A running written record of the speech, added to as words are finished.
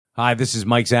Hi, this is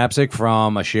Mike Zapsik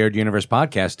from a Shared Universe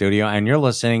podcast studio, and you're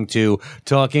listening to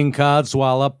Talking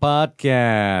Codswallop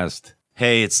Podcast.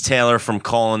 Hey, it's Taylor from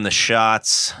Calling the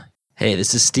Shots. Hey,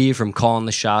 this is Steve from Calling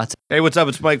the Shots. Hey, what's up?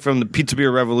 It's Mike from the Pizza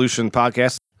Beer Revolution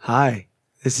podcast. Hi,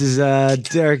 this is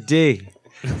Derek D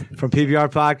from PBR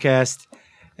Podcast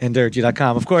and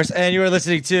DerekG.com, of course. And you are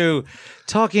listening to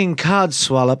Talking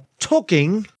Codswallop.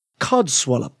 Talking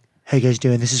Codswallop. How you guys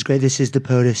doing? This is great. This is the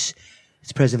POTUS.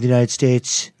 It's President of the United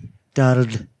States,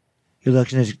 Donald. You're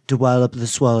looking to wallop the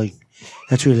swallowing.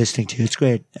 That's what you're listening to. It's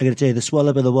great. I gotta tell you, the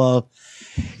swallop of the wall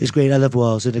is great. I love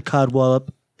walls. And the cod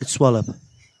wallop, it's swallop.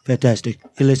 Fantastic.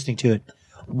 You're listening to it.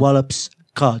 Wallops,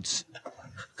 cods.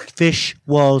 Fish,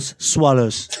 walls,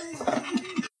 swallows.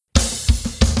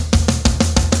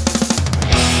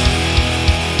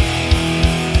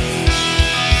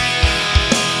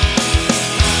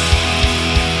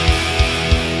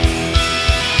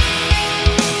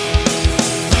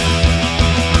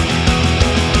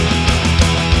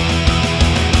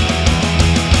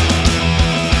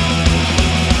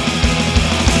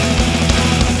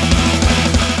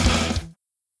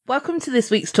 Welcome to this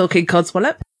week's Talking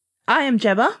Codswallop. I am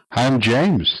Gemma. I'm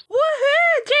James.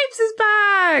 Woohoo! James is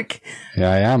back! Yeah,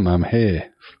 I am. I'm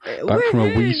here. Back from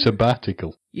a wee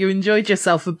sabbatical. You enjoyed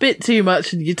yourself a bit too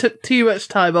much and you took too much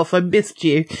time off. I missed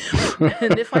you.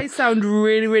 And if I sound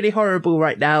really, really horrible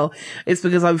right now, it's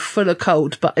because I'm full of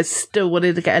cold, but I still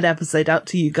wanted to get an episode out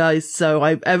to you guys. So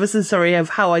I'm ever so sorry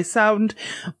of how I sound,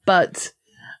 but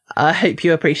I hope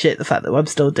you appreciate the fact that I'm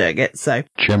still doing it. So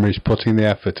Gemma's putting the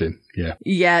effort in. Yeah.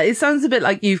 Yeah, it sounds a bit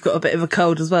like you've got a bit of a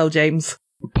cold as well, James.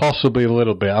 Possibly a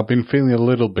little bit. I've been feeling a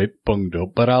little bit bunged up,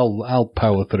 but I'll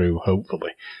power through,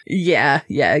 hopefully. Yeah,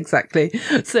 exactly.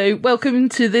 So welcome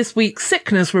to this week's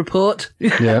sickness report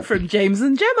from James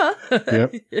and Gemma.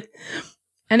 Yep.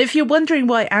 And if you're wondering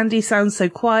why Andy sounds so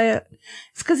quiet,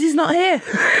 it's because he's not here.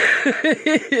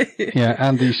 Yeah,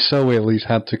 Andy's so ill he's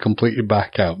had to completely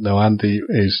back out. No, Andy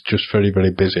is just very, very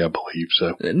busy, I believe,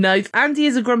 so. No, Andy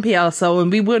is a grumpy arsehole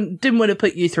and we didn't want to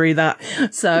put you through that.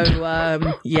 So,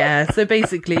 so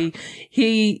basically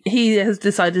he has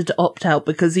decided to opt out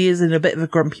because he is in a bit of a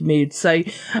grumpy mood. So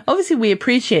obviously we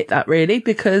appreciate that really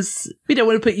because we don't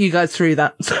want to put you guys through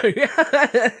that.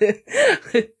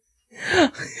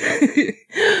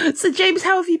 So James,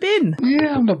 how have you been?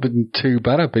 Yeah, I've not been too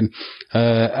bad. I've been,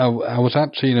 I was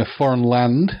actually in a foreign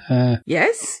land.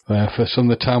 Yes. For some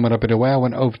of the time when I've been away, I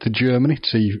went over to Germany to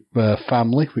see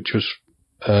family, which was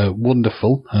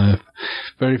wonderful.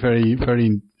 Very, very,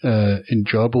 very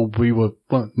enjoyable.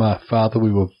 My father,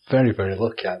 we were very, very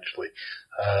lucky actually.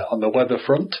 On the weather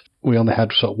front, we only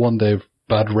had sort of one day of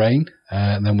bad rain,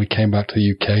 and then we came back to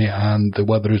the UK and the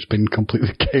weather has been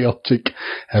completely chaotic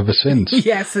ever since.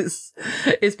 Yes,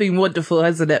 it's been wonderful,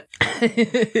 hasn't it?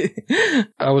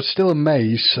 I was still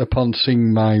amazed upon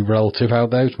seeing my relative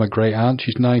out there. It's my great aunt.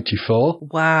 She's 94.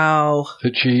 Wow.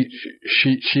 That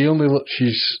she only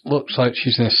looks like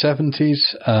she's in her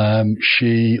 70s.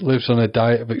 She lives on a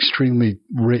diet of extremely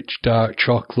rich dark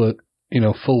chocolate,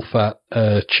 full fat,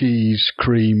 cheese,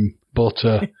 cream,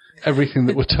 butter. Everything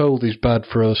that we're told is bad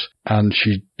for us, and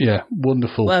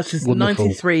wonderful. Well, she's wonderful.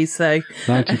 93, so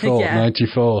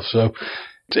 94, so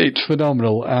it's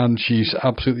phenomenal, and she's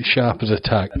absolutely sharp as a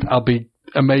tack. I'll be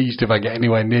amazed if I get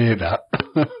anywhere near that,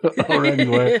 or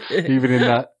anywhere even in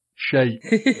that shape.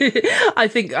 I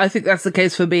think that's the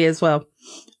case for me as well.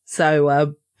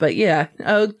 So, but yeah,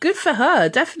 good for her,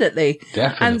 definitely.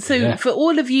 And so, for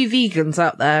all of you vegans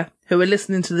out there who are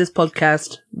listening to this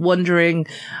podcast, wondering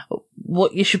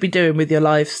what you should be doing with your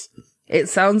lives, it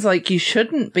sounds like you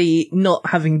shouldn't be not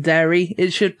having dairy. You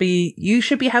should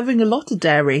be having a lot of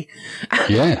dairy.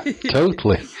 Yeah,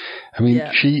 totally. I mean,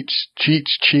 she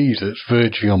eats cheese that's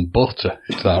verging on butter.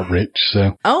 It's that rich,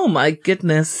 so. Oh my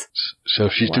goodness. So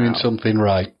she's doing something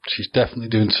right. She's definitely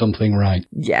doing something right.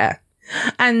 Yeah.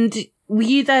 And were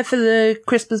you there for the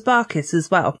Christmas markets as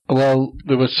well? Well,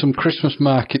 there was some Christmas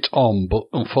markets on, but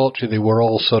unfortunately they were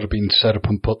all sort of being set up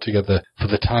and put together for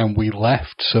the time we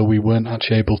left, so we weren't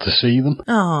actually able to see them.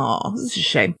 Oh, that's a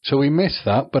shame. So we missed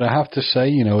that, but I have to say,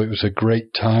 it was a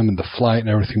great time and the flight and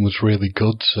everything was really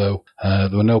good, so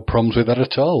there were no problems with that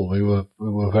at all. We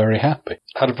were very happy.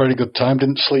 Had a very good time,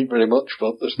 didn't sleep very much,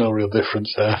 but there's no real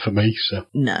difference there for me, so.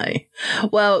 No.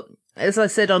 Well, as I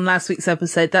said on last week's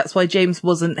episode, that's why James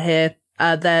wasn't here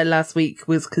there last week,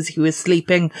 was because he was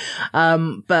sleeping.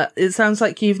 But it sounds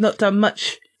like you've not done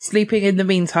much sleeping in the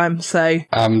meantime, so.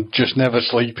 I'm just never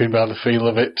sleeping by the feel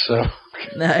of it, so.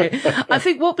 No, I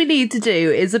think what we need to do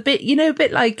is a bit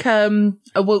like a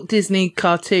Walt Disney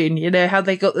cartoon. You know how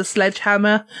they got the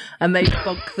sledgehammer and they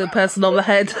bonk the person on the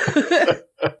head.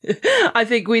 I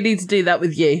think we need to do that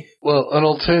with you. Well, an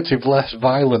alternative, less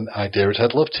violent idea is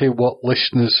I'd love to hear what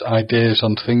listeners' ideas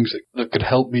on things that could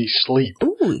help me sleep.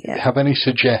 Ooh, yeah. Have any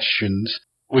suggestions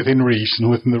within reason,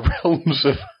 within the realms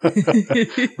of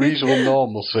reasonable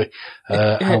normalcy?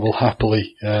 I will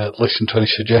happily listen to any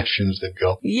suggestions they've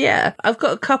got. Yeah, I've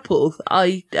got a couple.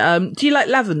 Do you like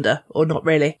lavender or not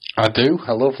really? I do.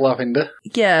 I love lavender.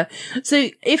 Yeah. So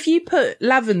if you put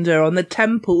lavender on the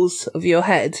temples of your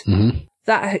head,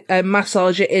 that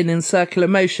massage it in circular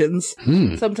motions.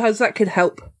 Sometimes that could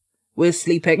help with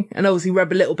sleeping, and obviously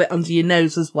rub a little bit under your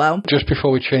nose as well. Just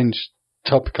before we change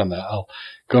topic on that,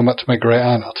 going back to my great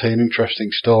aunt, I'll tell you an interesting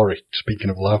story. Speaking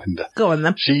of lavender, go on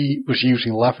then. She was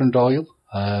using lavender oil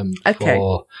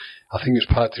for, I think it's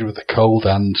part to do with the cold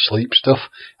and sleep stuff,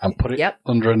 and put it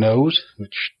under her nose,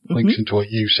 which links into what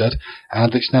you said,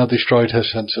 and it's now destroyed her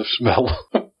sense of smell.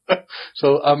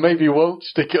 So I maybe won't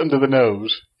stick it under the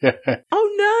nose. Oh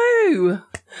no!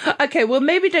 Okay, well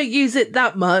maybe don't use it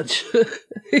that much.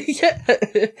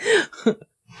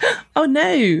 Oh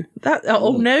no!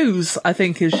 Nose, I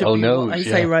think should be what I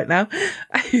say right now.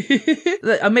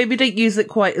 Maybe don't use it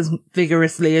quite as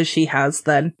vigorously as she has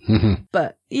then.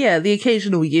 But yeah, the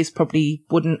occasional use probably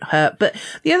wouldn't hurt. But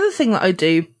the other thing that I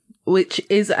do, which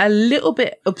is a little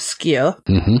bit obscure,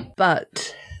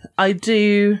 but I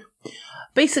do.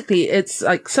 Basically, it's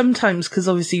like sometimes, because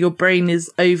obviously your brain is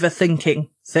overthinking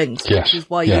things, which is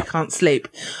why you can't sleep.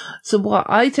 So what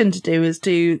I tend to do is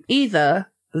do either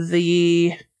is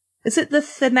it the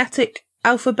phonetic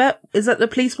alphabet? Is that the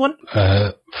police one?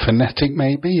 Phonetic,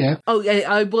 maybe, yeah. Oh,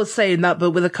 yeah, I was saying that,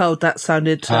 but with a cold, that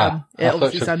sounded, it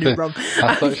obviously sounded wrong.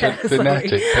 I thought you said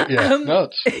phonetic, but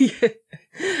nuts.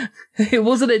 It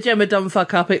wasn't a Gemma dumb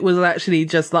fuck up, it was actually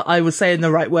just that I was saying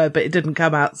the right word, but it didn't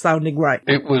come out sounding right.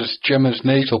 It was Gemma's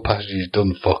nasal passages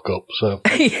done fuck up, so.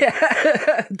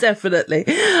 Yeah, definitely.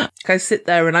 I sit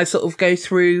there and I sort of go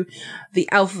through the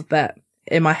alphabet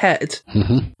in my head.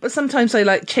 But sometimes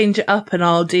I change it up and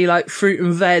I'll do fruit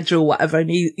and veg or whatever,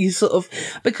 and you sort of,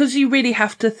 because you really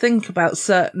have to think about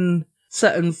certain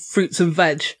fruits and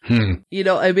veg. You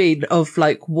know what I mean? Of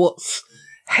what's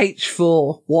H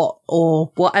for what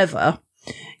or whatever,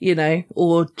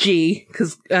 or G,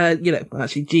 because,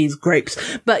 actually G is grapes,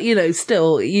 but,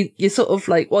 still, you're sort of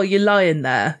while you're lying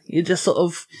there, you're just sort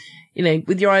of,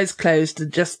 with your eyes closed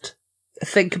and just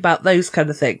think about those kind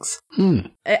of things.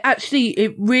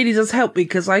 It really does help me,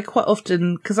 because I quite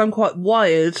often, because I'm quite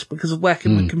wired because of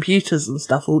working with computers and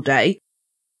stuff all day,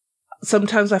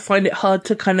 sometimes I find it hard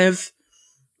to kind of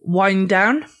wind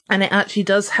down, and it actually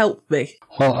does help me.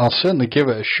 Well, I'll certainly give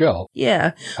it a shot.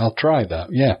 Yeah. I'll try that,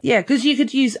 yeah. Yeah, because you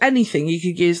could use anything. You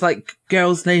could use,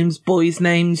 girls' names, boys'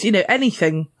 names,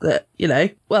 anything that,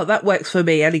 well, that works for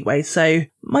me anyway, so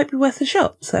might be worth a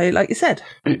shot. So, like you said.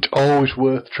 It's always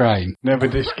worth trying. Never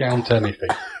discount anything.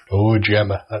 Oh,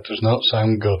 Gemma, that does not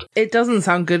sound good. It doesn't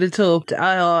sound good at all.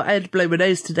 I had to blow my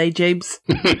nose today, James.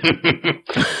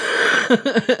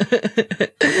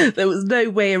 There was no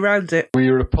way around it. Were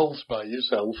you repulsed by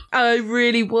yourself? I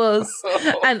really was.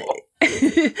 And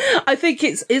I think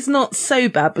it's not so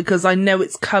bad because I know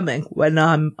it's coming when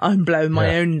I'm blowing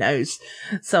my own nose.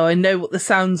 So I know what the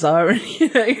sounds are, and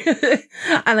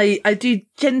and I do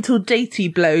gentle dainty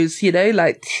blows,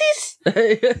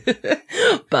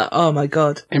 but oh my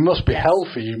god. It must be hell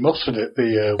for you, mustn't it?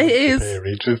 The it is.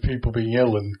 Periods with people being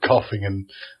ill and coughing and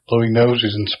blowing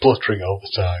noses and spluttering all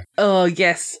the time. Oh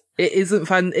yes. It isn't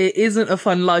fun. It isn't a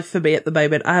fun life for me at the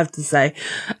moment, I have to say.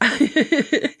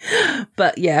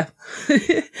 But yeah.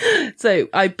 So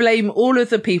I blame all of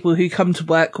the people who come to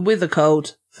work with a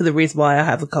cold for the reason why I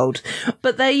have a cold.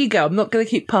 But there you go. I'm not going to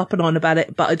keep harping on about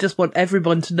it, but I just want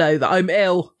everyone to know that I'm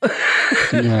ill.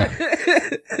 Yeah.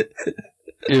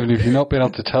 Even if you're not being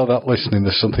able to tell that listening,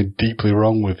 there's something deeply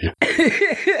wrong with you.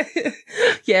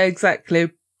 Yeah,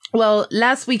 exactly. Well,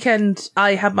 last weekend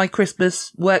I had my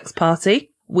Christmas works party,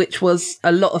 which was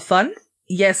a lot of fun.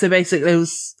 Yeah, so basically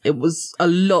it was a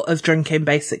lot of drinking,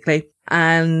 basically.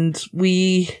 And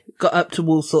we got up to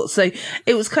all sorts. So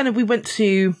it was we went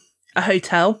to a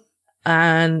hotel,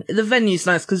 and the venue's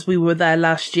nice because we were there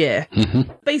last year.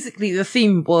 Basically, the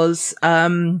theme was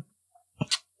Brit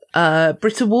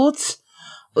Awards,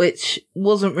 which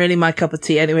wasn't really my cup of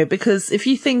tea anyway, because if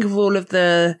you think of all of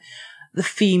the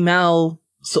female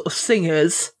sort of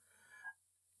singers,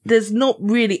 there's not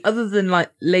really, other than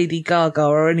Lady Gaga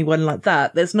or anyone like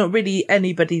that, there's not really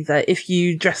anybody that if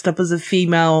you dressed up as a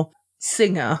female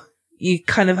singer, you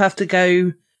kind of have to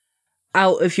go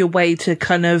out of your way to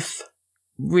kind of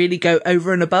really go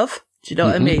over and above. Do you know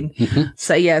what I mean?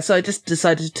 So yeah, so I just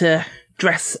decided to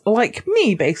dress like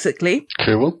me, basically.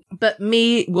 Cool. But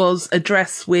me was a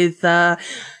dress with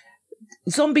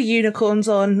zombie unicorns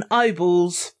on,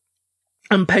 eyeballs,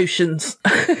 and potions.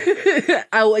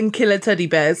 Out and killer teddy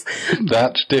bears.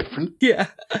 That's different. Yeah.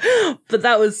 But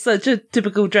that was such a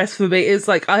typical dress for me. It's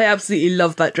like, I absolutely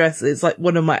love that dress. It's like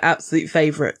one of my absolute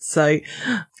favourites. So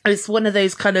it's one of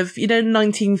those kind of,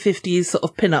 1950s sort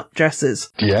of pin-up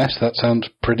dresses. Yes, that sounds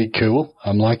pretty cool.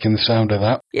 I'm liking the sound of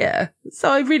that. Yeah. So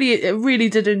I really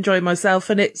did enjoy myself.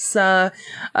 And it's, like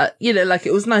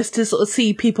it was nice to sort of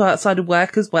see people outside of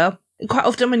work as well. Quite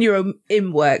often when you're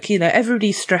in work,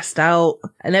 everybody's stressed out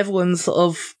and everyone's sort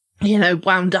of,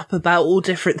 wound up about all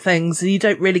different things and you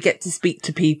don't really get to speak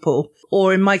to people.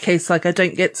 Or in my case, like I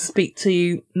don't get to speak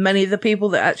to many of the people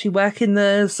that actually work in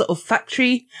the sort of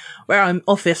factory where I'm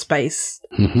office based.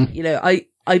 Mm-hmm.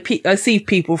 I see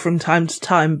people from time to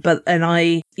time, but then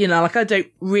I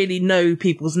don't really know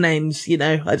people's names,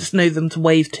 I just know them to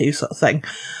wave to sort of thing.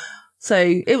 So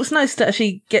it was nice to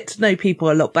actually get to know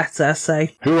people a lot better. So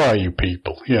who are you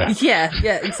people? Yeah. Yeah,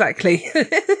 exactly.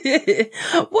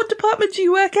 What department do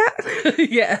you work at?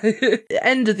 Yeah.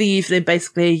 End of the evening,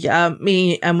 basically,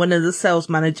 me and one of the sales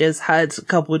managers had a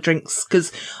couple of drinks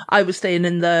because I was staying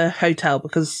in the hotel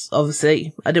because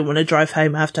obviously I didn't want to drive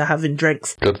home after having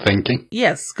drinks. Good thinking.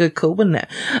 Yes, good call, wasn't it?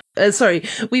 Sorry,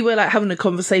 we were like having a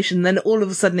conversation, then all of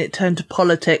a sudden it turned to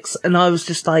politics, and I was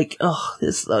just like,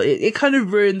 it kind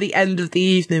of ruined the end of the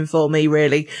evening for me,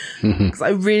 really, because I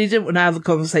really didn't want to have a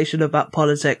conversation about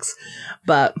politics,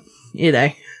 but,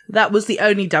 that was the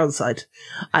only downside.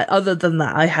 Other than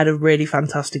that, I had a really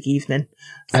fantastic evening.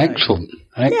 So, Excellent.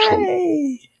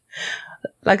 yay!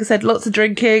 Like I said, lots of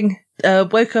drinking.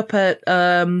 Woke up at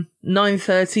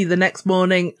 9:30 the next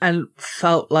morning and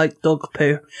felt like dog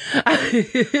poo. But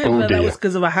that was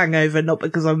because of a hangover, not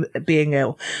because I'm being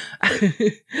ill.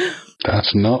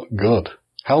 That's not good.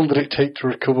 How long did it take to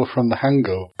recover from the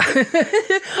hangover?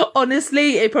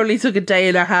 Honestly, it probably took a day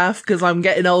and a half because I'm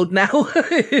getting old now.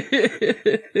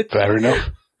 Fair enough.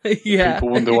 Yeah. People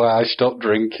wonder why I stopped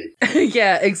drinking.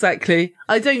 Yeah, exactly.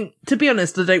 To be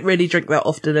honest, I don't really drink that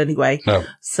often anyway. No.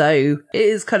 So it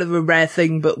is kind of a rare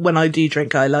thing, but when I do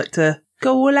drink, I like to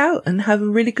go all out and have a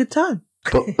really good time.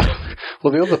 But,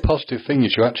 well, the other positive thing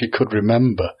is you actually could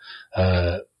remember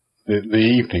the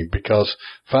evening, because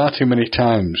far too many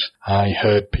times I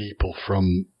heard people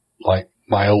from, like,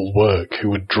 my old work who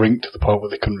would drink to the point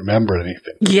where they couldn't remember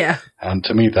anything. Yeah. And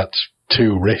to me, that's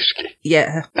too risky.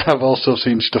 Yeah. I've also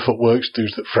seen stuff at work, Stu,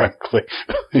 that frankly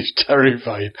is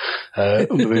terrifying.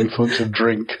 Under the influence of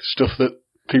drink, stuff that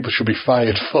people should be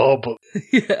fired for. But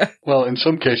Yeah. well, in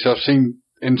some cases, I've seen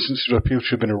instances where people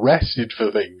should have been arrested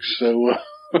for things. So.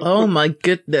 Oh my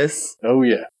goodness. Oh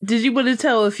yeah. Did you want to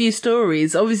tell a few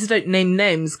stories? Obviously don't name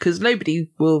names because nobody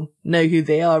will know who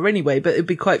they are anyway, but it'd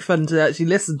be quite fun to actually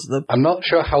listen to them. I'm not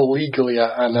sure how legally,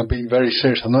 and I'm being very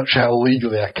serious, I'm not sure how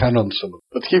legally I can on some of them.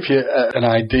 But to give you an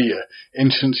idea,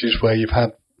 instances where you've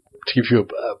had, to give you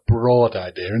a broad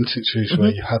idea, instances where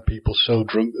you've had people so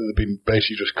drunk that they've been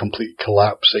basically just completely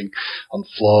collapsing on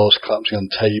floors, collapsing on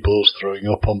tables, throwing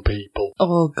up on people.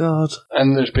 Oh, God.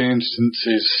 And there's been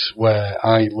instances where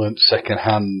I learnt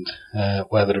secondhand,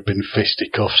 where there have been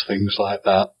fisticuffs, things like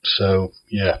that. So,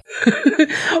 yeah.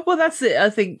 Well, that's it.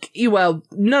 I think,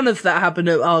 none of that happened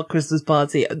at our Christmas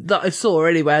party that I saw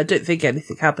anyway. I don't think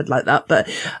anything happened like that. But,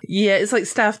 yeah, it's like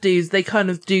staff dues. They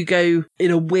kind of do go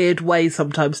in a weird way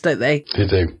sometimes, don't they? They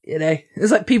do.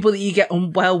 It's like people that you get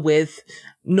on well with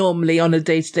normally on a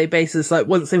day-to-day basis. Like,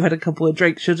 once they've had a couple of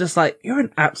drinks, you're just like, you're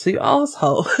an absolute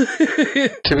arsehole.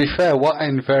 To be fair, what I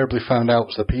invariably found out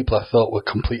was the people I thought were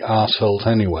complete arseholes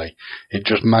anyway. It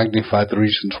just magnified the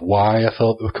reasons why I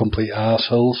thought they were complete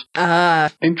arseholes.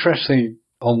 Interesting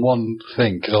on one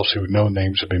thing, because obviously no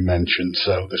names have been mentioned,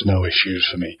 so there's no issues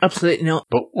for me. Absolutely not.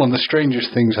 But one of the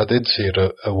strangest things I did see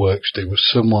at a work day was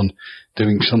someone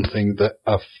doing something that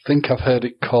I think I've heard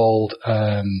it called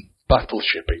battle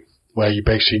shipping, where you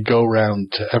basically go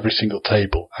around to every single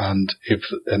table and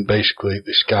basically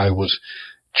this guy was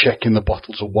checking the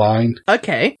bottles of wine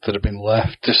Okay. that had been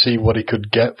left to see what he could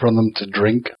get from them to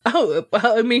drink. Oh,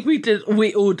 well, I mean,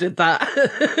 we all did that.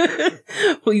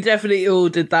 We definitely all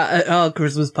did that at our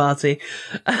Christmas party.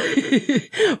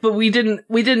 But we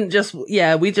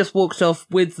just walked off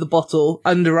with the bottle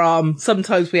underarm.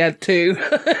 Sometimes we had two.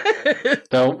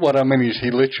 Now, what I mean is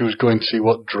he literally was going to see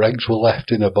what dregs were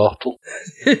left in a bottle.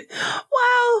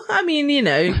 Well, I mean,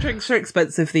 drinks are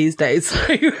expensive these days.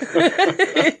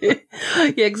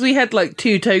 Yeah, because we had like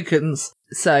 2 tokens.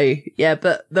 So, yeah,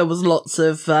 but there was lots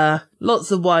of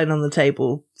wine on the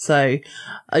table. So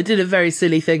I did a very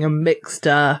silly thing and mixed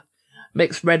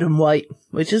mixed red and white,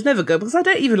 which is never good because I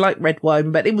don't even like red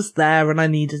wine, but it was there and I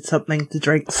needed something to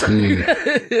drink. So.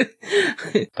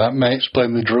 That may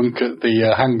explain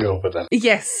the hangover then.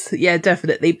 Yes, yeah,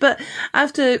 definitely. But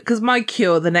because my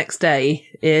cure the next day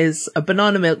is a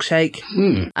banana milkshake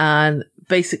and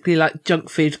basically like junk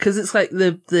food, because it's like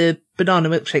the banana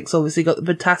milkshake's obviously got the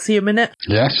potassium in it.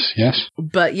 Yes.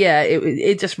 But yeah,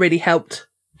 it just really helped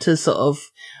to sort of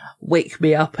wake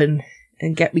me up and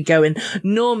get me going.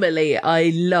 Normally,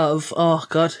 I love, oh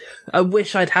God, I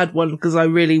wish I'd had one because I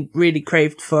really, really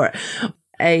craved for it.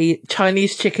 A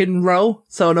Chinese chicken roll,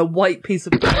 so on a white piece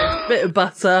of bread, bit of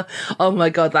butter. Oh my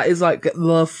God, that is like the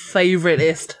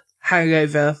favouriteest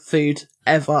hangover food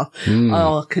ever.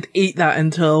 Oh, I could eat that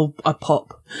until I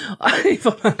pop if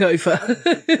I'm hungover.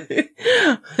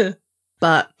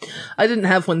 But I didn't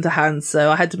have one to hand, so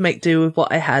I had to make do with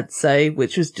what I had,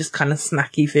 which was just kind of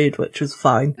snacky food, which was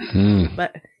fine.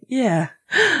 But yeah,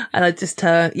 and I just,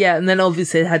 and then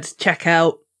obviously I had to check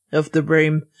out of the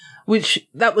room, which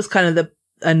that was kind of the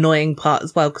annoying part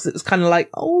as well, because it was kind of like,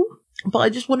 oh, but I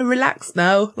just want to relax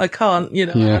now. I can't,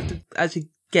 I have to actually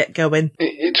get going.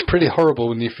 It's pretty horrible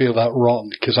when you feel that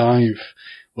rotten, because I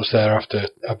was there after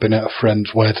I've been at a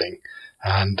friend's wedding,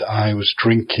 and I was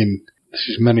drinking. This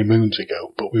is many moons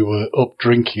ago, but we were up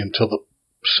drinking until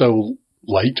so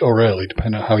late or early,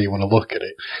 depending on how you want to look at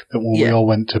it, that when we all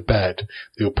went to bed,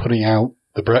 they were putting out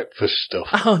the breakfast stuff.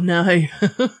 Oh, no. They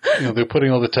were putting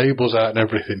all the tables out and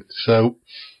everything. So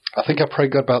I think I probably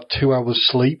got about 2 hours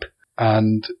sleep,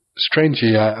 and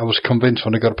strangely, I was convinced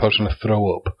when I got up I was going to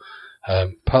throw up.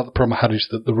 Part of the problem I had is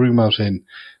that the room I was in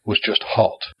was just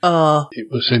hot. It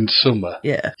was in summer.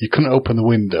 Yeah. You couldn't open the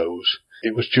windows.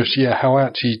 It was just, how I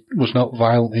actually was not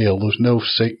violently ill. There was no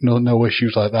sick, no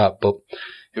issues like that, but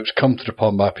it was commented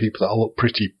upon by people that I looked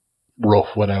pretty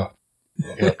rough when I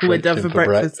went down for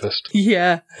breakfast.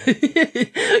 Yeah. You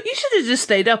should have just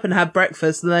stayed up and had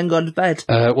breakfast and then gone to bed.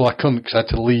 Well, I couldn't because I had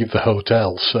to leave the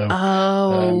hotel, so.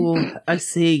 Oh, I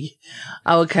see.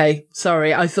 Oh, okay.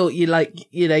 Sorry. I thought you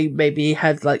maybe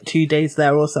had 2 days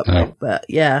there or something, No. But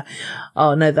yeah.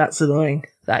 Oh, no, that's annoying.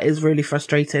 That is really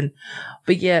frustrating.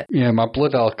 But yeah. Yeah, my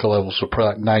blood alcohol levels were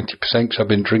probably 90% because I've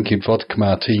been drinking vodka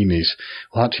martinis.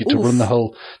 Well, actually, to run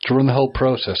the whole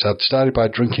process, I'd started by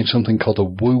drinking something called a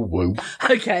woo-woo.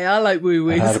 Okay, I like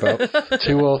woo-woos. I had about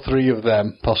 2 or 3 of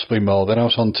them, possibly more. Then I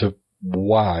was on to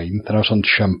wine. Then I was on to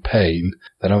champagne.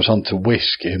 Then I was on to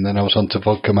whiskey. And then I was on to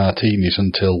vodka martinis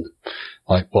until,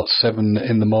 7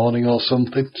 in the morning or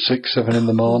something? 6, 7 in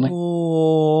the morning?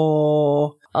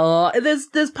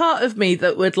 There's part of me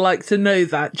that would like to know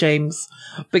that, James,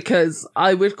 because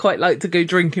I would quite like to go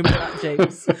drinking with that,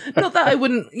 James. Not that I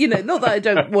wouldn't, not that I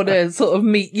don't want to sort of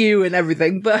meet you and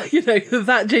everything, but,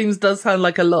 that James does sound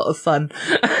like a lot of fun.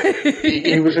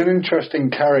 He was an interesting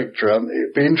character, and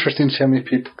it'd be interesting to see how many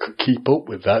people could keep up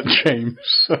with that, James.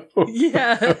 So.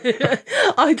 Yeah.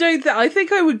 I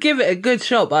think I would give it a good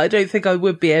shot, but I don't think I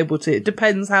would be able to. It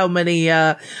depends how many,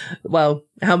 how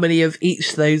many of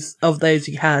each of those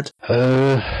you had?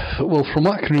 Well, from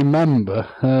what I can remember,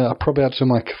 I probably had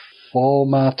some 4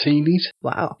 martinis.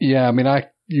 Wow. Yeah, I mean, I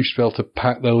used to be able to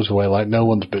pack those away like no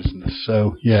one's business.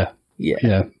 So, yeah.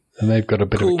 And they've got a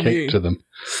bit of a kick to them.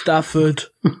 Stafford.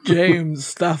 James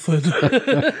Stafford.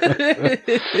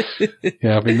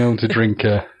 Yeah, I've been known to drink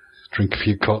a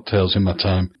few cocktails in my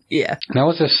time. Yeah. Now,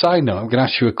 as a side note, I'm going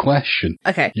to ask you a question.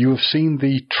 Okay. You have seen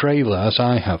the trailer, as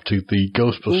I have, to the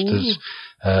Ghostbusters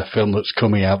film that's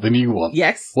coming out, the new one.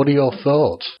 Yes. What are your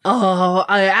thoughts? Oh,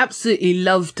 I absolutely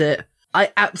loved it.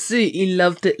 I absolutely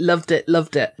loved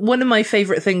it. One of my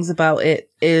favourite things about it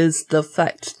is the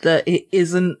fact that it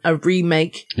isn't a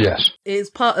remake. Yes. It's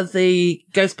part of the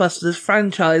Ghostbusters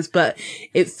franchise, but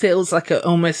it feels like an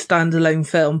almost standalone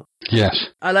film. Yes.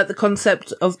 I like the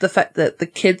concept of the fact that the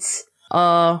kids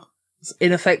are,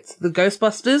 in effect, the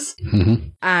Ghostbusters. Mm-hmm.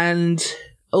 And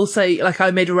also,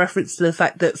 I made a reference to the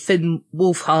fact that Finn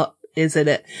Wolfhard is in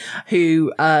it,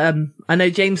 who I know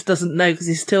James doesn't know because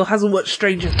he still hasn't watched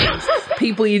Stranger Things.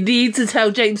 People, you need to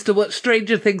tell James to watch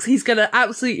Stranger Things. He's going to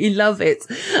absolutely love it.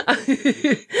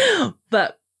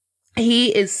 But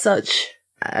he is such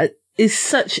an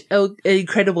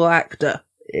incredible actor,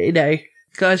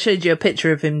 I showed you a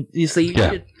picture of him. You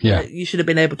should have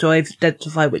been able to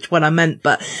identify which one I meant,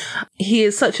 but he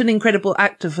is such an incredible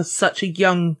actor for such a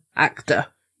young actor,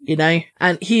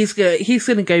 and he's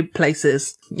gonna go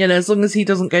places, as long as he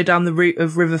doesn't go down the route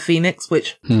of River Phoenix,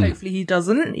 which hopefully he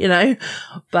doesn't,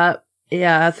 but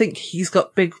yeah, I think he's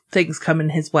got big things coming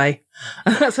his way.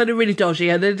 That sounded really dodgy,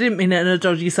 and I didn't mean it in a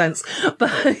dodgy sense,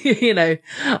 but,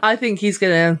 I think he's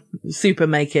gonna super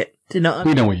make it. Do you know what I We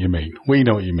mean? know what you mean. We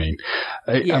know what you mean.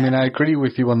 Yeah. I mean, I agree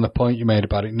with you on the point you made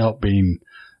about it not being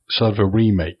sort of a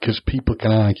remake, because people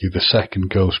can argue the second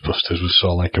Ghostbusters was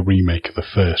sort of like a remake of the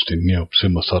first in,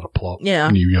 similar sort of plot, Yeah.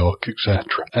 New York, etc.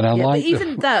 And I Yeah, like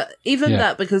but even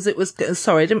that, because it was,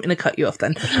 sorry, I didn't mean to cut you off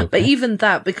then, but even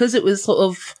that, because it was sort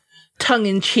of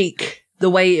tongue-in-cheek, the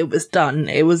way it was done,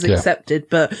 it was accepted.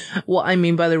 But what I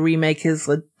mean by the remake is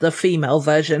the female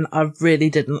version I really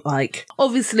didn't like.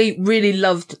 Obviously, really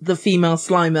loved the female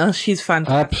Slimer. She's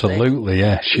fantastic. Absolutely,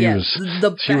 yeah. She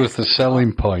was the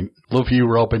selling point. Love you,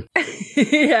 Robin.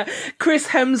 Yeah, Chris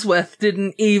Hemsworth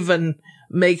didn't even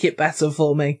make it better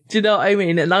for me. Do you know what I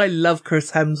mean? And I love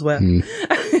Chris Hemsworth.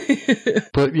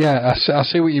 But yeah, I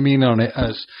see what you mean on it.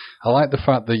 As I like the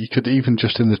fact that you could even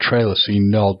just in the trailer see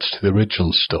nods to the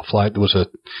original stuff. Like there was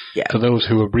for those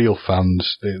who are real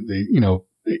fans,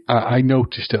 I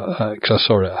noticed it because I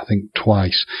saw it I think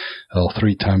twice or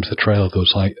three times the trailer. There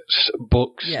was like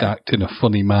books stacked in a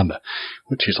funny manner,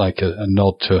 which is like a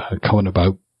nod to a comment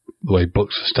about the way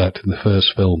books are stacked in the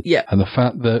first film. Yeah, and the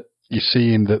fact that you're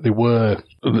seeing that they were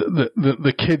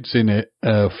the kids in it,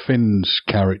 Finn's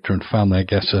character and family, I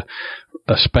guess, are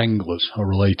Spenglers, are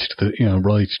related to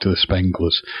the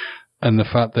Spenglers, and the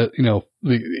fact that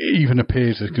it even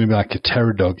appears there's going to be like a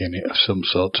terror dog in it of some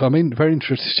sort. So I mean, very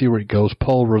interested to see where it goes.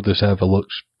 Paul Rudders ever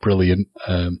looks brilliant.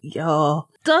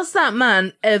 Does that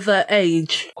man ever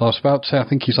age? Well, I was about to say, I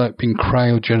think he's like been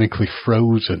cryogenically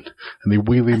frozen, and they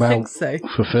wheel him out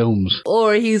for films.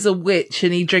 Or he's a witch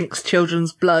and he drinks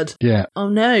children's blood. Yeah. Oh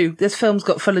no, this film's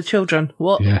got full of children.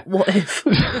 What? Yeah. What if?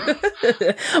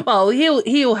 Well,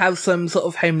 he'll have some sort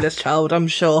of homeless child, I'm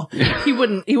sure. He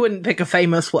wouldn't pick a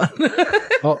famous one.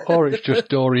 or it's just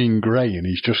Dorian Gray, and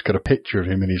he's just got a picture of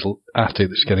him in his attic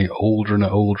that's getting older and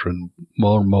older and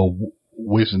more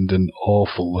wizened and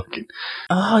awful looking.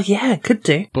 Oh yeah, could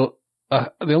do. But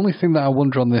the only thing that I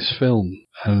wonder on this film,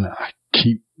 and I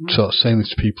keep sort of saying this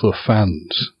to people who are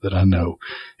fans that I know,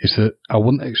 is that I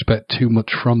wouldn't expect too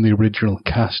much from the original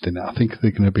cast in it. I think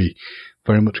they're going to be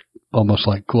very much almost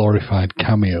like glorified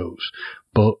cameos.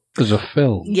 But as a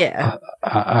film,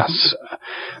 I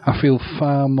feel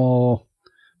far more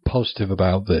positive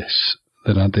about this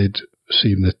than I did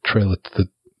seeing the trailer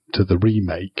to the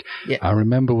remake. Yeah. I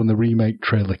remember when the remake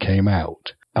trailer came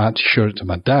out, I had to show it to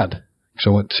my dad, because I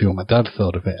went to see what my dad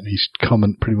thought of it, and his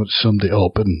comment pretty much summed it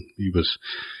up, and he was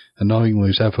annoyingly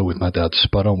as ever with my dad,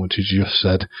 spot on, which he just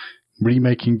said,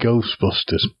 remaking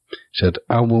Ghostbusters. He said,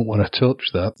 I won't want to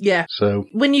touch that. Yeah. So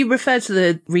when you refer to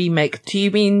the remake, do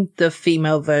you mean the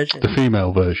female version? The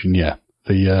female version, yeah.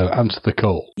 The Answer the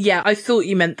Call. Yeah, I thought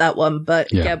you meant that one,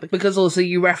 but yeah, because also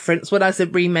you referenced, when I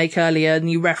said remake earlier, and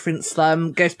you referenced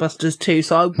Ghostbusters 2,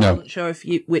 so I wasn't sure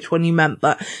which one you meant,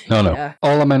 but... No.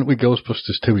 All I meant with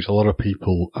Ghostbusters 2 is a lot of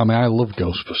people... I mean, I love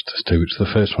Ghostbusters 2. It's the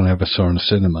first one I ever saw in the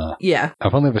cinema. Yeah.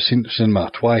 I've only ever seen it in the cinema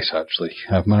twice, actually.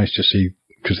 I've managed to see,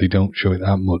 because they don't show it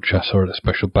that much, I saw it at a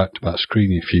special back-to-back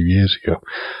screening a few years ago.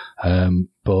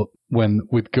 But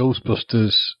with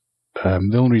Ghostbusters...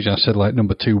 the only reason I said like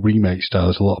number 2 remake style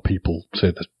is a lot of people say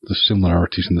that there's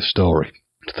similarities in the story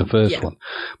to the first one.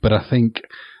 But I think,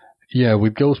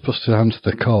 with Ghostbusters Answer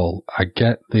the Call, I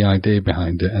get the idea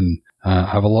behind it, and I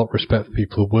have a lot of respect for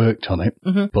people who worked on it.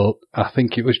 Mm-hmm. But I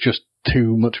think it was just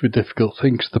too much of a difficult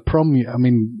thing. Because the problem, I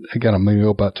mean, again, I'm going to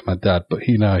go back to my dad, but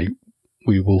he and I,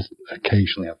 we will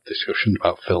occasionally have discussions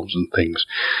about films and things.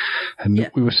 And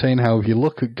we were saying how if you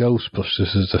look at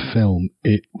Ghostbusters as a film,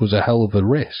 it was a hell of a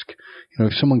risk.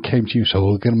 If someone came to you and said,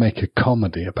 we're going to make a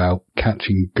comedy about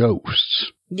catching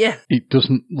ghosts, it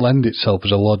doesn't lend itself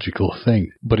as a logical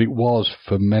thing. But it was,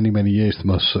 for many, many years, the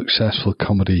most successful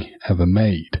comedy ever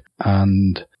made.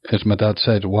 And as my dad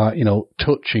said,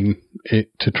 touching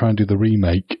it to try and do the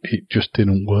remake, it just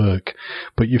didn't work.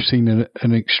 But you've seen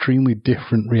an extremely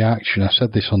different reaction. I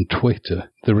said this on Twitter.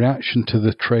 The reaction to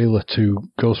the trailer to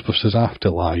Ghostbusters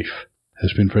Afterlife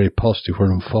has been very positive,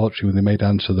 where unfortunately when they made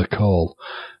Answer the Call,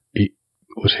 it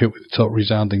was hit with sort of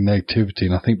resounding negativity,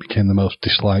 and I think became the most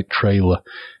disliked trailer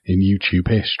in YouTube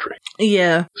history.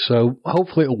 Yeah. So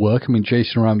hopefully it'll work. I mean,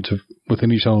 Jason Reitman, within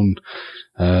his own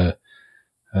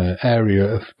area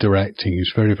of directing,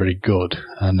 is very, very good,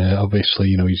 and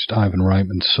obviously, he's Ivan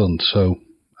Reitman's son. So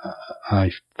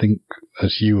I think,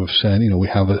 as you have said, we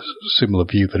have a similar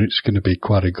view that it's going to be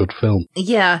quite a good film.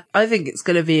 Yeah, I think it's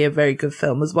going to be a very good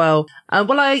film as well.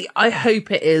 I hope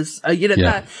it is.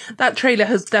 That trailer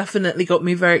has definitely got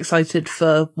me very excited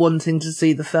for wanting to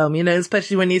see the film,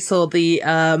 especially when you saw the,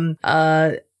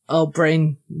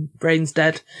 brain's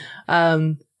dead.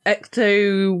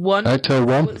 Ecto 1. Ecto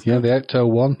 1, the Ecto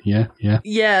 1, yeah.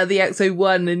 Yeah, the Ecto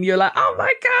 1, and you're like, oh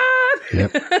my god!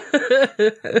 Yep.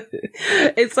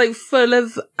 It's like full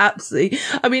of absolutely.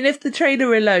 I mean, if the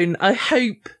trailer alone, I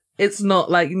hope it's not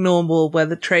like normal where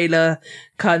the trailer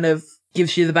kind of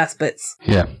gives you the best bits.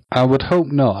 Yeah, I would hope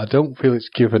not. I don't feel it's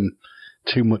given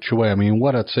too much away. I mean,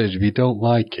 what I'd say is if you don't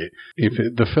like it,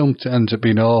 the film ends up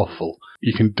being awful,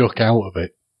 you can duck out of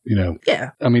it, you know.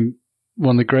 Yeah. I mean,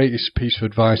 one of the greatest piece of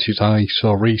advice I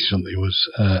saw recently was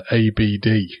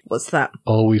ABD. What's that?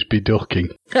 Always be ducking.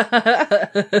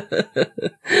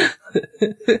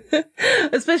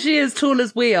 Especially as tall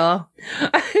as we are.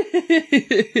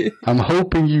 I'm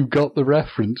hoping you got the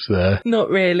reference there. Not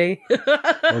really.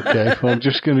 Okay, well, I'm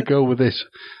just going to go with this.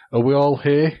 Are we all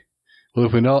here? Well,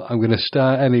 if we're not, I'm going to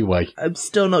start anyway. I'm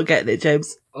still not getting it,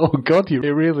 James. Oh, God, it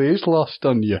really is lost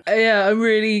on you. Yeah, I'm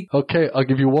really... Okay, I'll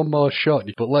give you one more shot,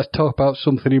 but let's talk about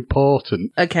something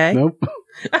important. Okay. Nope.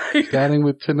 Starting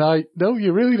with tonight. No,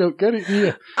 you really don't get it, do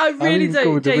you? I really don't,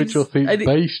 go with the James. original theme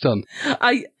based on.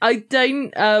 I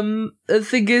don't, the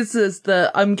thing is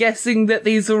that I'm guessing that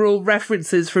these are all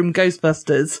references from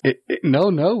Ghostbusters. No,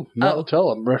 not at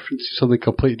all. I'm referencing something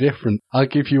completely different. I'll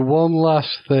give you one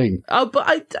last thing. Oh, but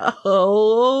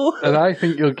And I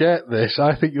think you'll get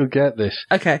this.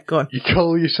 Okay, go on. You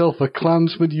call yourself a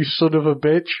Klansman, you son of a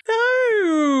bitch?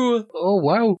 No! Oh,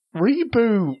 wow.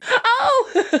 Reboot! Oh!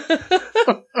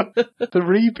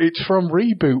 It's from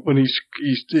Reboot when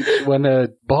when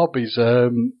Bob is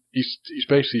he's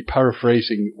basically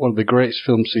paraphrasing one of the greatest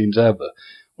film scenes ever,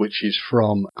 which is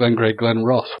from Glengarry Glen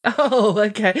Ross. Oh,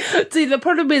 okay. See, the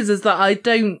problem is that I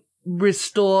don't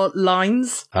restore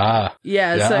lines.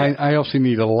 Yeah, so I obviously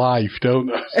need a life, don't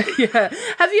I? yeah.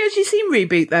 Have you actually seen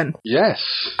Reboot then? Yes.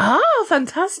 Oh,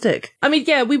 fantastic. I mean,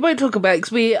 yeah, we won't talk about it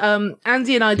because we,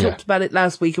 Andy and I talked about it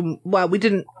last week and, well, we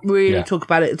didn't really talk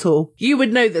about it at all. You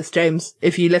would know this, James,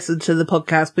 if you listened to the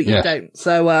podcast, but you don't.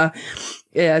 So,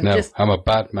 yeah. No, I'm a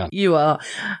bad man. You are.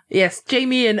 Yes,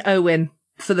 Jamie and Owen,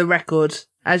 for the record,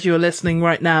 as you're listening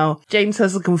right now, James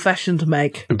has a confession to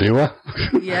make. Do I?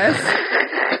 Yes.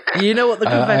 You know what the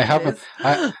confession is.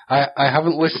 I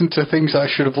haven't listened to things that I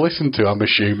should have listened to, I'm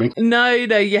assuming. No,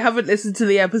 you haven't listened to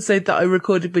the episode that I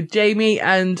recorded with Jamie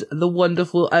and the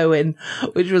wonderful Owen,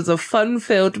 which was a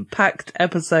fun-filled, packed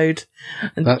episode.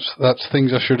 And that's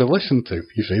things I should have listened to,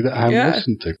 you see, that I haven't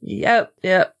listened to. Yep.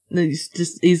 He's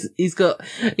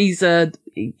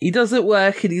he doesn't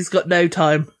work and he's got no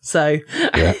time, so.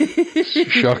 Yeah.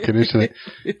 It's shocking, isn't it?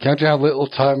 Can't you have little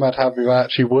time I'd have if I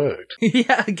actually worked?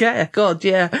 Yeah, God,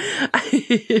 yeah.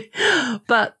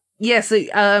 But, yeah, so,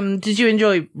 did you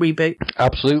enjoy Reboot?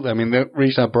 Absolutely. I mean, the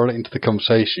reason I brought it into the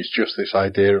conversation is just this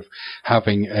idea of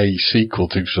having a sequel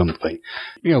to something.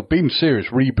 You know, being serious,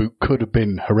 Reboot could have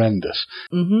been horrendous.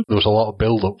 Mm-hmm. There was a lot of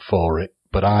build-up for it,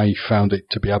 but I found it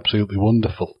to be absolutely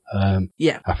wonderful.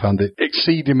 I found it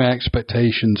exceeding my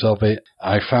expectations of it.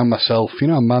 I found myself,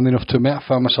 I'm man enough to admit, I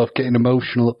found myself getting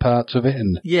emotional at parts of it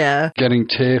and getting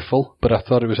tearful, but I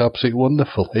thought it was absolutely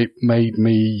wonderful. It made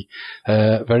me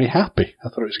very happy. I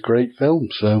thought it was a great film,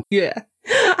 so. Yeah.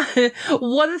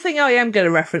 One thing I am going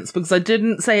to reference, because I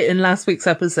didn't say it in last week's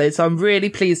episode, so I'm really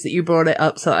pleased that you brought it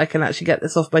up so I can actually get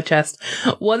this off my chest.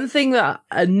 One thing that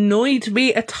annoyed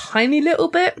me a tiny little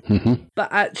bit, but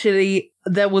actually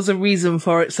there was a reason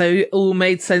for it, so it all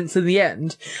made sense in the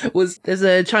end, was there's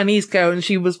a Chinese girl and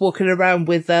she was walking around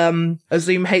with a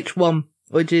Zoom H1,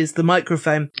 which is the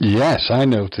microphone. Yes, I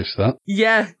noticed that.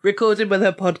 Yeah, recorded with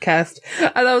her podcast.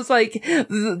 And I was like,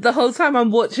 the whole time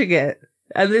I'm watching it,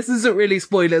 and this isn't really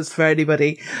spoilers for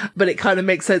anybody, but it kind of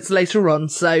makes sense later on,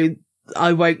 so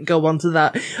I won't go on to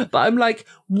that. But I'm like,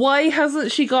 why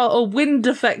hasn't she got a wind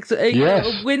effect? A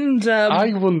wind,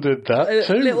 I wondered that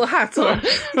too. Little hat on.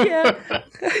 Yeah.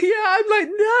 I'm like,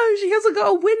 no, she hasn't got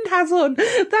a wind hat on.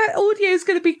 That audio is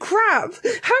going to be crap.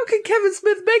 How can Kevin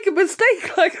Smith make a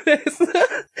mistake like this?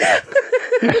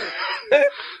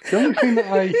 The only thing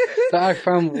that I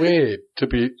found weird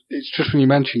it's just when you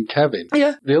mentioned Kevin.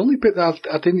 Yeah. The only bit that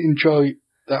I didn't enjoy,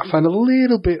 that I found a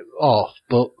little bit off,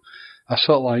 but I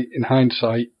sort of like, in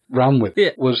hindsight, ran with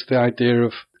it, was the idea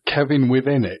of Kevin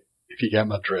within it, if you get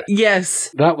my drift. Yes.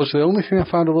 That was the only thing I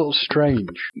found a little strange.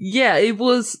 Yeah, it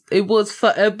was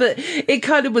fun, but it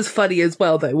kind of was funny as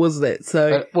well, though, wasn't it?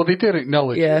 So. Well, they did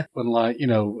acknowledge it when, like,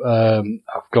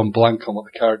 I've gone blank on what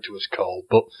the character was called,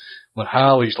 but when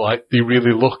Harley's like, they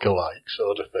really look alike,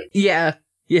 sort of thing. Yeah.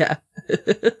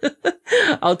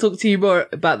 I'll talk to you more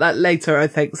about that later, I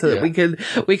think, so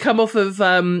that we come off of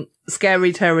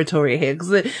scary territory here,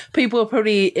 because people are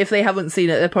probably, if they haven't seen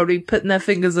it, they're probably putting their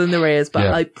fingers in their ears, but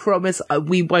I promise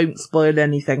we won't spoil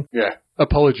anything. Yeah.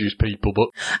 apologies, people, but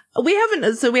We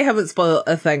haven't spoiled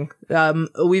a thing.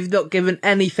 We've not given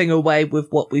anything away with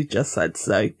what we've just said,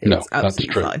 so it's No, that's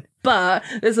absolutely true. fine. But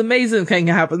this amazing thing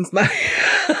happens now.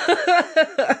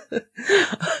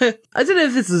 I don't know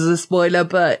if this is a spoiler,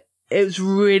 but it was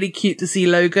really cute to see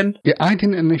Logan. yeah, I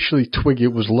didn't initially twig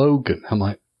it was Logan. I'm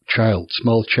like,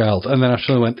 small child. And then I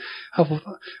suddenly went,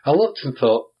 I looked and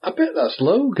thought, I bet that's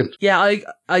Logan. Yeah,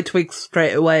 I twigged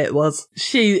straight away it was.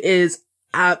 She is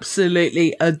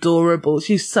absolutely adorable.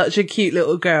 She's such a cute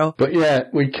little girl. But yeah,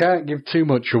 we can't give too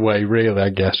much away, really, I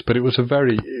guess. But it was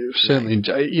certainly,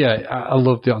 I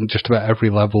loved it on just about every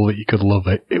level that you could love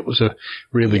it. It was a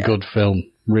really good film,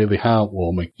 really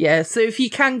heartwarming. Yeah, so if you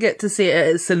can get to see it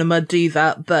at a cinema, do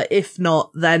that. But if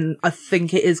not, then I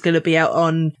think it is going to be out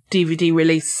on DVD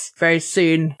release very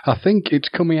soon. I think it's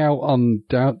coming out on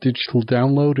digital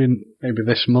download in maybe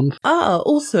this month. Oh,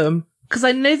 awesome. Because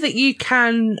I know that you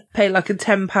can pay like a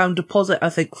 £10 deposit, I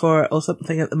think, for it or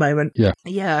something at the moment. Yeah.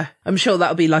 Yeah. I'm sure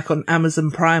that'll be like on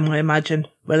Amazon Prime, I imagine.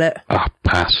 Will it?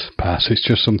 Pass. It's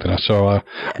just something I saw.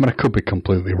 I mean, I could be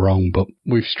completely wrong, but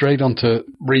we've strayed onto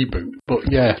Reboot.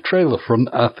 But yeah, trailer front,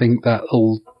 I think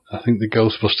the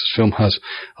Ghostbusters film has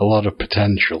a lot of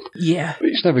potential. Yeah. But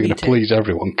it's never going to please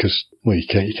everyone because, well,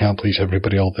 you can't please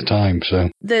everybody all the time, so.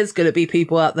 There's going to be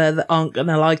people out there that aren't going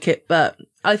to like it, but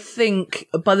I think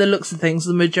by the looks of things,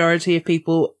 the majority of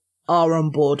people are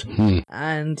on board.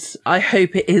 And I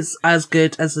hope it is as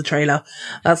good as the trailer.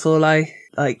 That's all I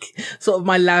like, sort of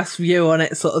my last view on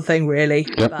it sort of thing, really.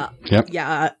 Yep. But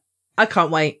yeah, I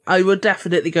can't wait. I will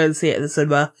definitely go and see it at the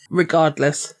cinema,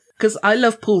 regardless. Because I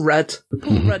love Paul Rudd.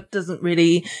 Paul Rudd doesn't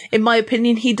really, in my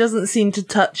opinion, he doesn't seem to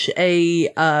touch a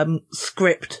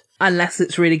script unless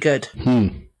it's really good.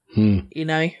 You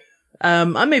know?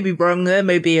 I may be wrong. There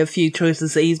may be a few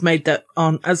choices that he's made that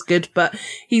aren't as good, but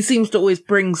he seems to always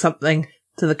bring something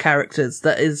to the characters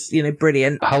that is,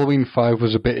 brilliant. Halloween 5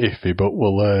 was a bit iffy, but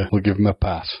we'll give him a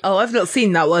pass. Oh, I've not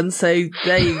seen that one, so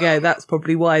there you go. That's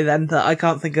probably why then that I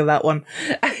can't think of that one.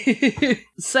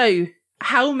 So,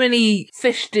 how many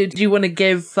fish did you want to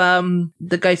give the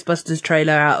Ghostbusters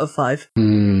trailer out of 5?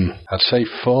 I'd say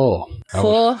 4.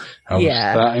 4? I was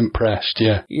that impressed,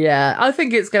 yeah. Yeah, I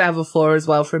think it's going to have a 4 as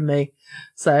well from me.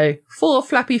 So, 4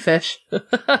 flappy fish.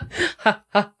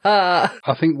 I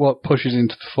think what pushes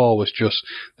into the 4 was just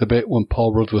the bit when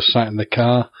Paul Rudd was sat in the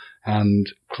car and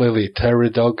clearly a terror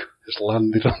dog has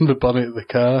landed on the bonnet of the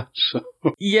car. So,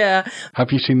 yeah.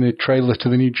 have you seen the trailer to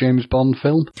the new James Bond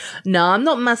film? No, I'm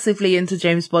not massively into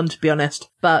James Bond, to be honest,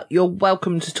 but you're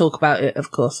welcome to talk about it, of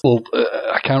course. Well,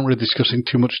 I can't really discuss in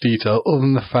too much detail other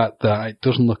than the fact that it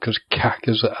doesn't look as cack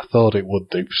as I thought it would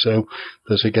do. So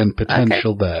there's again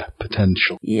potential there.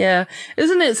 Potential. Yeah.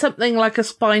 Isn't it something like A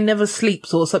Spy Never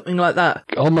Sleeps or something like that?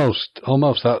 Almost.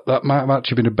 That might have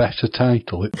actually been a better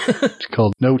title. It's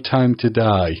called No Time to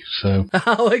Die. So.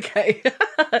 Oh, okay.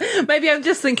 Maybe I'm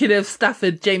just thinking of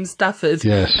James Stafford.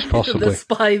 Yes, possibly. The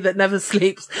Spy That Never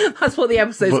Sleeps. That's what the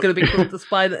episode's going to be called, The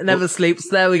Spy That Never Sleeps.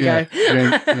 There we go.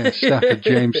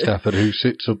 James Stafford, who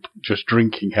sits up just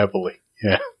drinking heavily.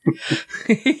 Yeah.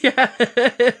 Yeah.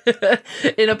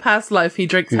 In a past life, he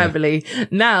drinks heavily.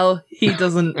 Now, he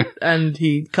doesn't, and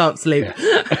he can't sleep.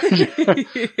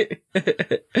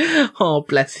 Oh,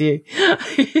 bless you.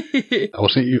 I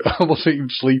wasn't even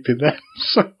sleeping then,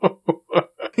 so.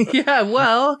 Yeah,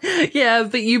 well, yeah,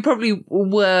 but you probably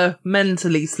were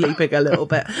mentally sleeping a little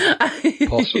bit.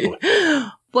 Possibly.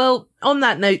 Well, on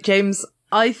that note, James,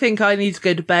 I think I need to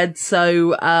go to bed,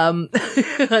 so I'm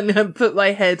gonna put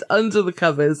my head under the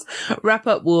covers, wrap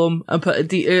up warm, and put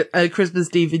a Christmas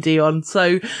DVD on.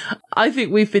 So I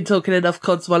think we've been talking enough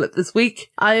Codswallop this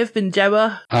week. I have been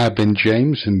Gemma. I have been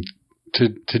James, and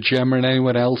to Gemma and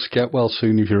anyone else, get well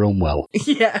soon if you're unwell.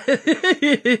 Yeah.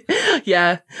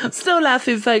 Yeah. Still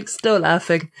laughing, folks. Still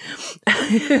laughing.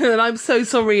 And I'm so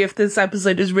sorry if this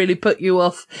episode has really put you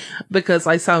off because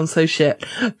I sound so shit.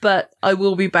 But I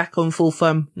will be back on full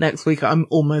thumb next week. I'm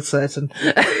almost certain.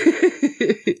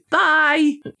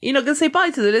 Bye. You're not going to say bye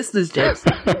to the listeners, James?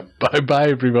 Bye,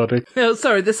 everybody. Oh,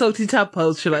 sorry. The salty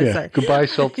tadpoles, should I say? Goodbye,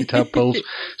 salty tadpoles.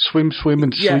 Swim,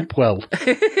 and sleep well.